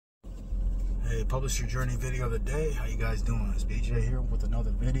a publisher journey video of the day. How you guys doing? It's BJ here with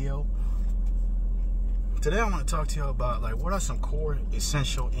another video. Today I want to talk to you about what are some core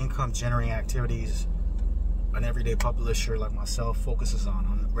essential income generating activities an everyday publisher like myself focuses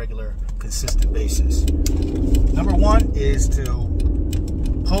on a regular, consistent basis. Number one is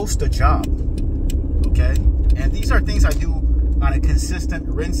to post a job, okay? And these are things I do on a consistent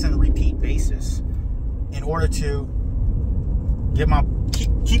rinse and repeat basis in order to get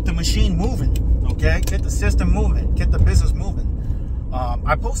keep the machine moving, okay? Get the system moving, get the business moving.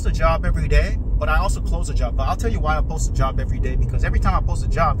 I post a job every day, but I also close a job. But I'll tell you why I post a job every day, because every time I post a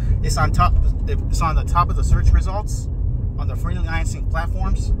job, it's on the top of the search results on the freelancing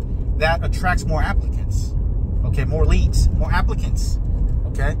platforms. That attracts more applicants, okay? More leads, more applicants,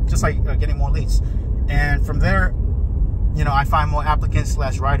 okay? Just like getting more leads. And from there, you know, I find more applicants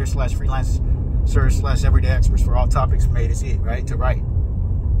 / writers / freelancers / everyday experts for all topics from A to Z, right? To write.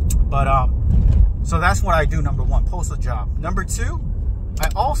 But so that's what I do. Number one, post a job. Number two, I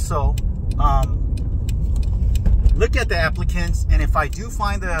also look at the applicants, and if I do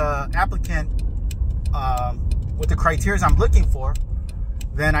find the applicant with the criteria I'm looking for,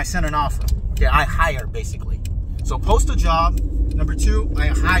 then I send an offer. Okay, I hire basically. So post a job. Number two, I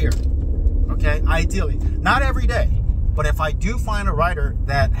hire. Okay, ideally, not every day, but if I do find a writer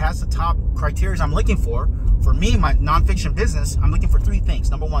that has the top criteria I'm looking for me, my nonfiction business, I'm looking for three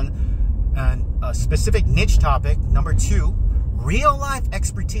things. Number one, a specific niche topic. Number two, real life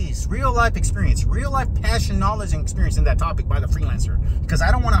expertise, real life experience, real life passion, knowledge, and experience in that topic by the freelancer. Because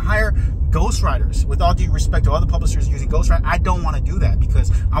I don't want to hire ghostwriters. With all due respect to other publishers using ghostwriters, I don't want to do that,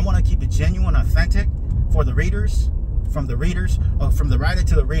 because I want to keep it genuine, authentic for the readers, from the writer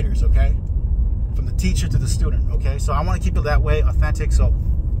to the readers, okay? From the teacher to the student, okay? So I want to keep it that way, authentic. So,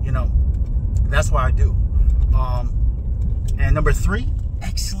 you know, that's what I do. And number three,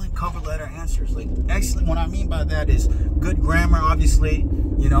 excellent cover letter answers. Like, excellent, what I mean by that is good grammar, obviously,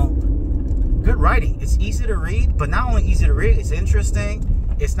 you know, good writing. It's easy to read, but not only easy to read, it's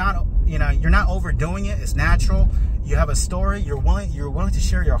interesting. It's not, you know, you're not overdoing it. It's natural. You have a story. You're willing to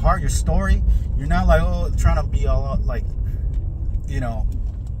share your heart, your story. You're not like, oh, trying to be all like, you know,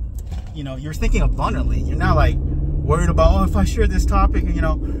 you're thinking abundantly. You're not like worried about, oh, if I share this topic, you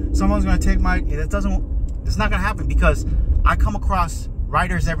know, someone's going to take my, it's not going to happen, because I come across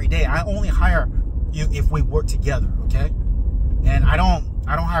writers every day. I only hire you if we work together, okay? And I don't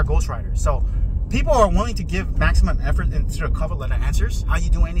hire ghostwriters. So people are willing to give maximum effort into the cover letter answers. How you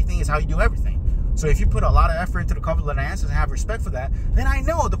do anything is how you do everything. So if you put a lot of effort into the cover letter answers and have respect for that, then I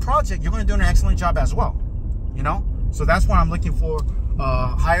know the project, you're going to do an excellent job as well, you know? So that's what I'm looking for.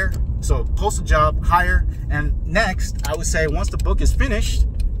 Hire. So post a job, hire, and next, I would say once the book is finished,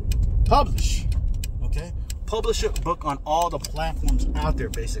 publish, okay? Publish a book on all the platforms out there,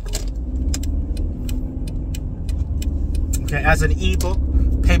 basically. Okay, as an ebook,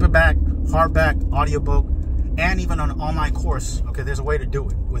 paperback, hardback, audiobook, and even an online course. Okay, there's a way to do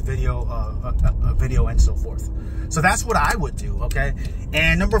it with video, video and so forth. So that's what I would do, okay?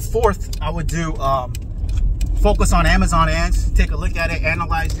 And number fourth, I would do focus on Amazon ads. Take a look at it,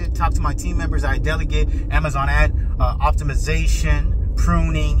 analyze it, talk to my team members. I delegate Amazon ad optimization,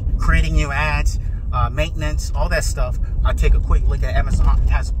 pruning, creating new ads, maintenance, all that stuff. I take a quick look at Amazon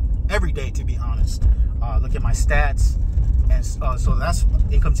ads every day, to be honest. Look at my stats, and so that's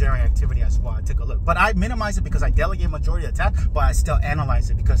income generating activity as well. I take a look, but I minimize it because I delegate majority of the task, but I still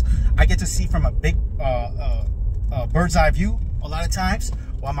analyze it because I get to see from a big bird's eye view a lot of times.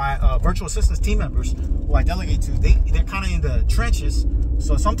 While my virtual assistants team members, who I delegate to, they're kind of in the trenches.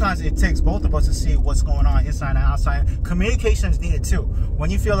 So sometimes it takes both of us to see what's going on inside and outside. Communication is needed too.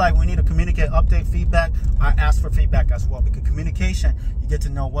 When you feel like we need to communicate, update, feedback, I ask for feedback as well. Because communication, you get to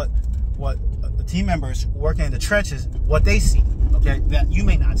know what the team members working in the trenches, what they see, okay, that you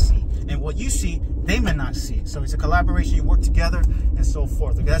may not see. And what you see, they may not see. So it's a collaboration, you work together and so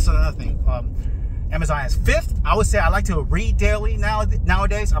forth. Okay, that's another thing. Amazon has fifth. I would say I like to read daily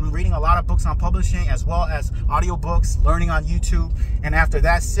nowadays. I'm reading a lot of books on publishing as well as audiobooks, learning on YouTube. And after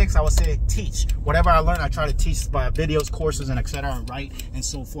that, sixth, I would say teach. Whatever I learn, I try to teach by videos, courses, and etc. and write and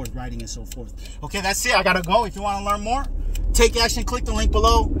so forth, writing and so forth. Okay, that's it. I gotta go. If you want to learn more, take action, click the link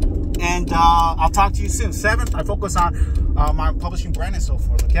below, and I'll talk to you soon. Seventh, I focus on my publishing brand and so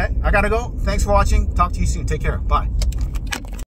forth. Okay, I gotta go. Thanks for watching. Talk to you soon. Take care. Bye.